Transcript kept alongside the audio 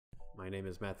My name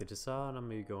is Matthew Dessa, and I'm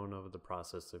going to be going over the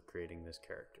process of creating this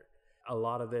character. A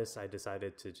lot of this I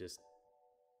decided to just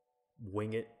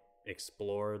wing it,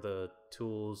 explore the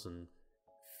tools and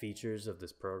features of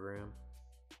this program.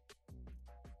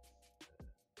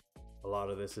 A lot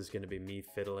of this is going to be me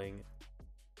fiddling.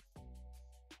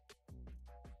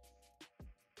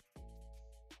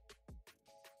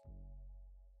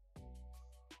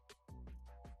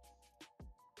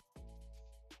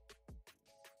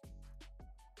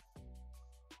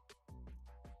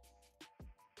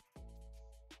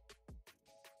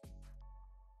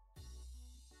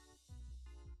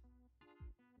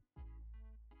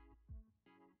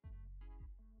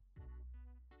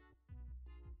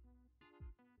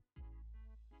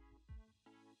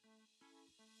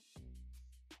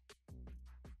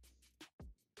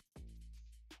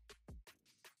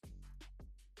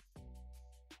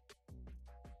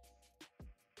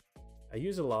 I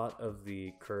use a lot of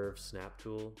the curve snap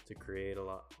tool to create a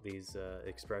lot of these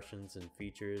expressions and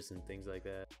features and things like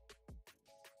that.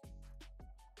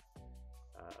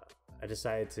 I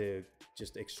decided to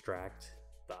just extract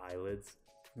the eyelids,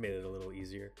 made it a little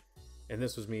easier. And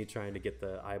this was me trying to get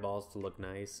the eyeballs to look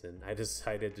nice, and I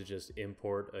decided to just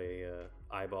import a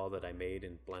eyeball that I made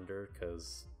in Blender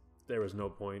because there was no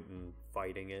point in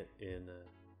fighting it in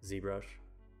Zbrush.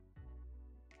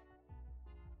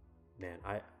 Man,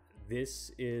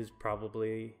 this is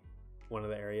probably one of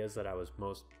the areas that I was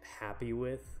most happy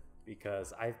with,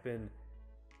 because I've been,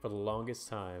 for the longest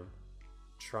time,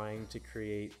 trying to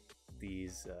create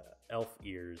these elf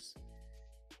ears,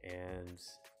 and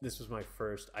this was my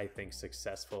first, I think,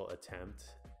 successful attempt.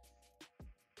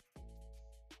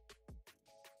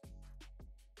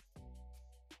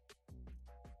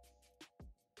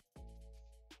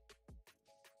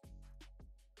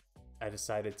 I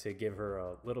decided to give her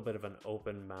a little bit of an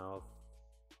open mouth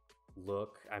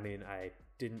look. I mean, I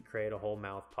didn't create a whole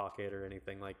mouth pocket or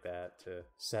anything like that to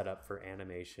set up for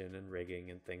animation and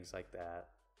rigging and things like that.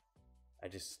 I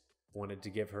just wanted to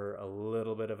give her a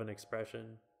little bit of an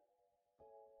expression.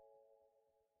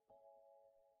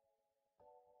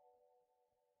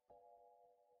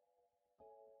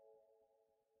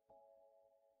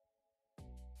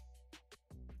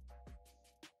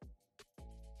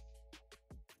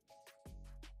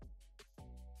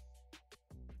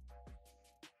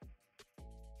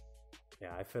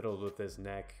 Yeah, I fiddled with this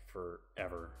neck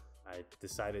forever. I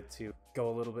decided to go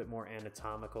a little bit more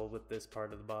anatomical with this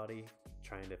part of the body,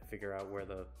 trying to figure out where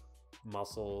the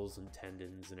muscles and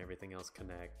tendons and everything else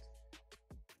connect.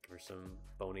 Give her some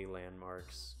bony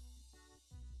landmarks.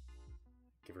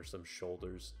 Give her some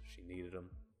shoulders. She needed them.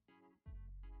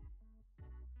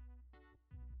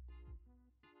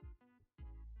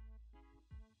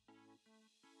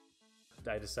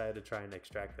 I decided to try and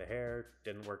extract the hair.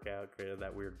 Didn't work out, created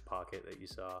that weird pocket that you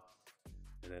saw.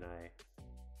 And then I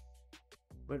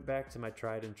went back to my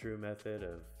tried and true method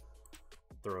of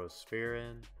throw a sphere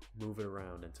in, move it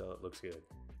around until it looks good.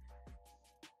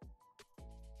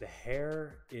 The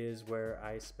hair is where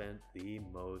I spent the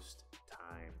most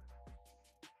time.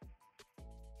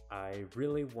 I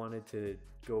really wanted to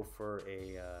go for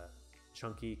a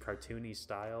chunky, cartoony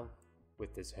style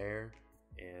with this hair,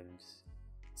 and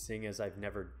seeing as I've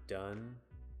never done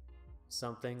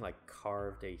something like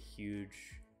carved a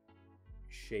huge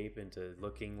shape into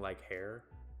looking like hair,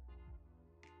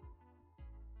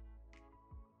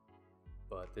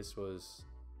 but this was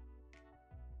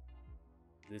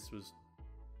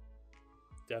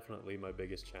definitely my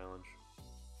biggest challenge.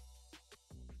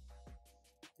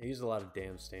 I used a lot of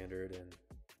Dam Standard and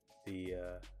the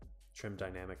Trim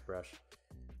Dynamic brush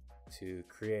to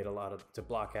create to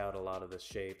block out a lot of the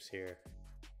shapes here.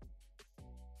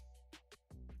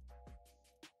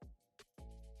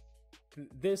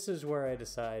 This is where I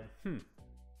decide,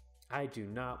 I do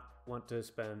not want to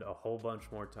spend a whole bunch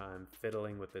more time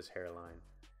fiddling with this hairline.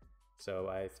 So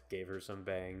I gave her some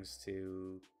bangs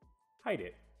to hide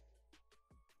it.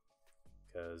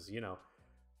 Because, you know,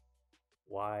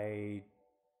 why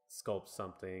sculpt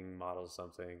something, model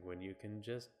something, when you can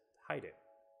just hide it?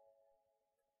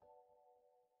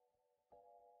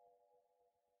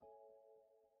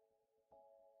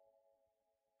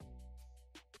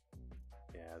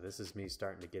 Yeah, this is me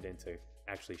starting to get into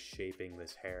actually shaping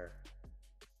this hair.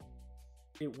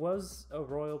 It was a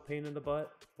royal pain in the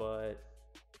butt, but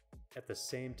at the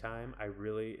same time, I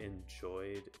really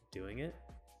enjoyed doing it.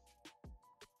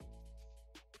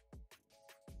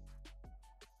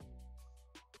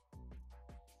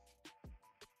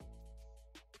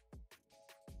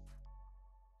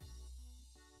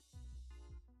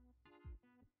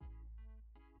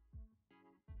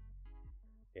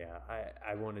 Yeah,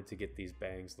 I wanted to get these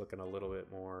bangs looking a little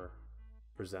bit more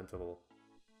presentable.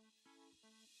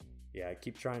 Yeah, I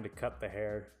keep trying to cut the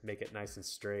hair, make it nice and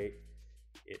straight.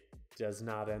 It does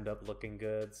not end up looking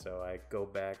good, so I go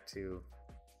back to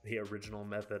the original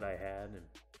method I had and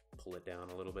pull it down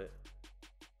a little bit.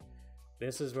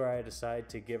 This is where I decide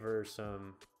to give her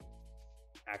some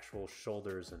actual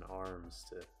shoulders and arms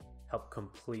to help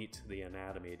complete the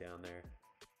anatomy down there.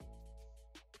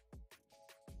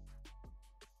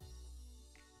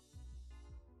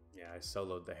 Yeah, I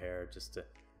soloed the hair just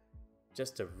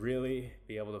to really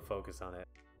be able to focus on it.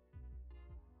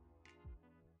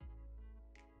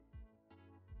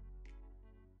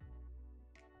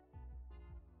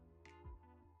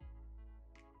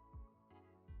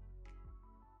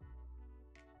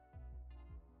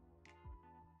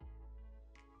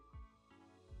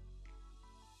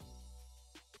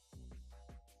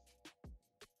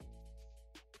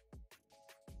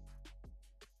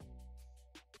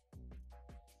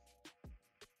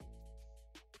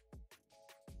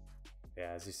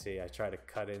 Yeah, as you see, I try to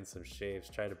cut in some shapes,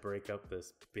 try to break up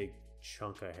this big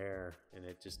chunk of hair, and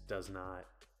it just does not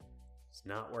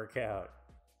work out.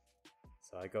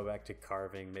 So I go back to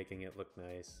carving, making it look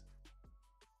nice.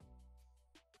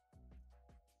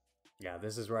 Yeah,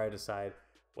 this is where I decide,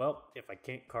 well, if I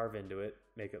can't carve into it,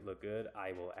 make it look good,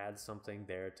 I will add something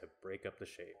there to break up the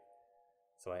shape.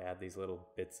 So I add these little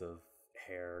bits of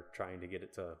hair, trying to get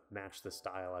it to match the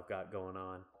style I've got going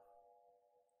on.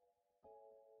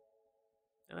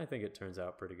 And I think it turns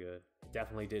out pretty good.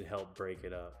 Definitely did help break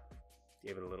it up.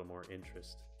 Gave it a little more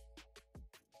interest.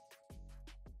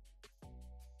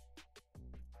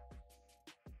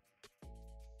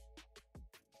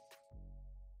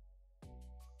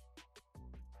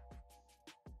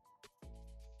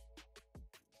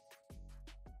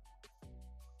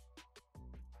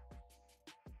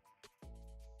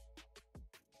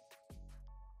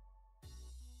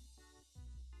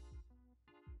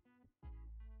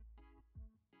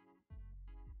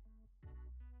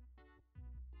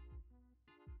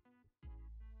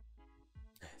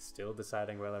 Still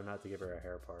deciding whether or not to give her a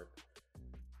hair part.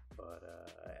 But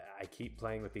I keep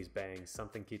playing with these bangs.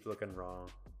 Something keeps looking wrong.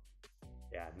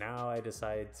 Yeah, now I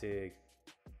decide to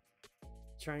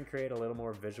try and create a little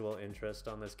more visual interest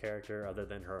on this character other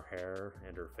than her hair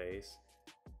and her face.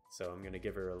 So I'm going to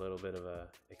give her a little bit of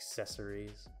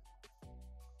accessories.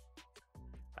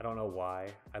 I don't know why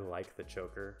I like the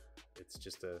choker. It's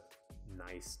just a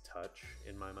nice touch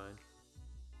in my mind.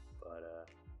 But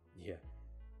yeah.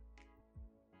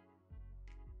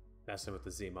 Messing with the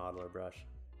Zmodeler brush.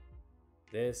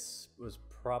 This was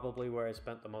probably where I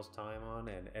spent the most time on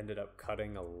and ended up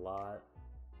cutting a lot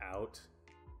out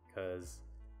because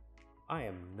I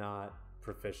am not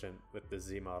proficient with the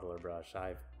Zmodeler brush.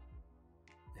 I've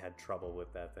had trouble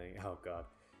with that thing. Oh god.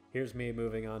 Here's me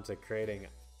moving on to creating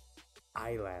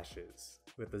eyelashes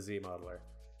with the Zmodeler.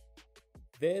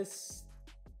 This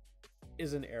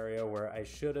is an area where I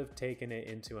should have taken it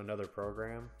into another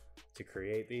program to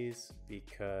create these,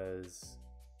 because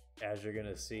as you're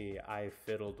gonna see, I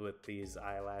fiddled with these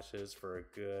eyelashes for a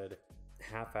good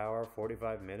half hour,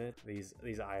 45 minutes.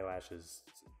 These eyelashes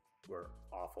were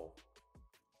awful.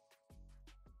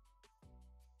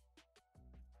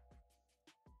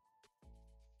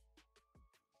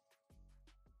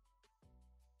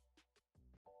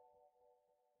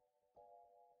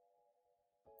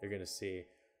 You're gonna see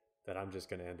that I'm just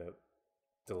gonna end up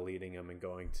deleting them and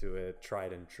going to a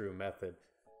tried and true method.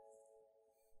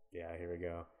 Yeah, here we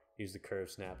go. Use the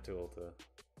curve snap tool to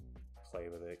play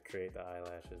with it, create the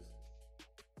eyelashes.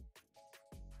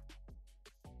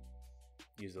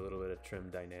 Use a little bit of trim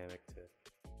dynamic to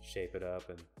shape it up,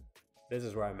 and this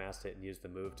is where I masked it and used the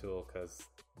move tool because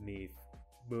me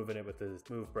moving it with the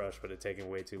move brush would have taken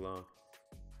way too long.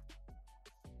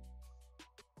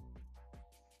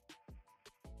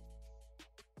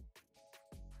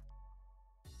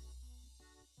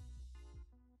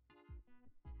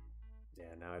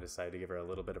 Yeah, now I decided to give her a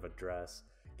little bit of a dress,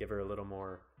 give her a little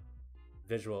more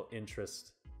visual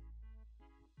interest.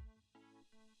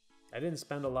 I didn't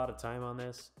spend a lot of time on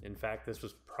this. In fact, this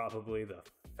was probably the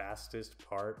fastest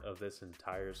part of this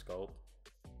entire sculpt.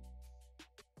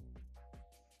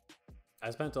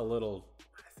 I spent a little,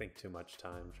 I think, too much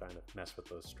time trying to mess with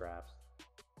those straps.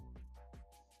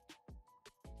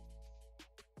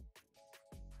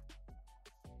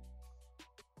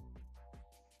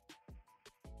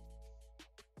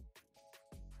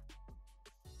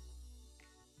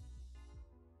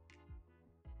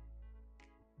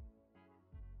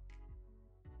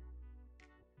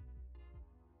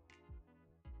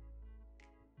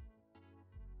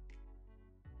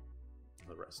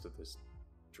 The rest of this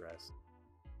dress.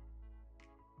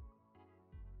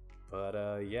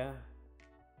 But yeah,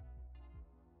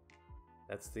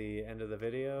 that's the end of the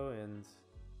video and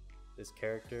this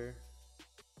character.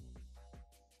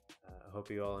 I hope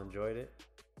you all enjoyed it.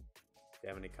 If you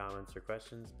have any comments or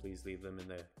questions, please leave them in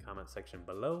the comment section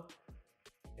below.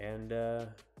 And I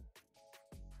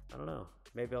don't know,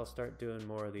 maybe I'll start doing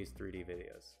more of these 3D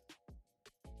videos.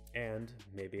 And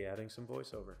maybe adding some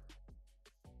voiceover.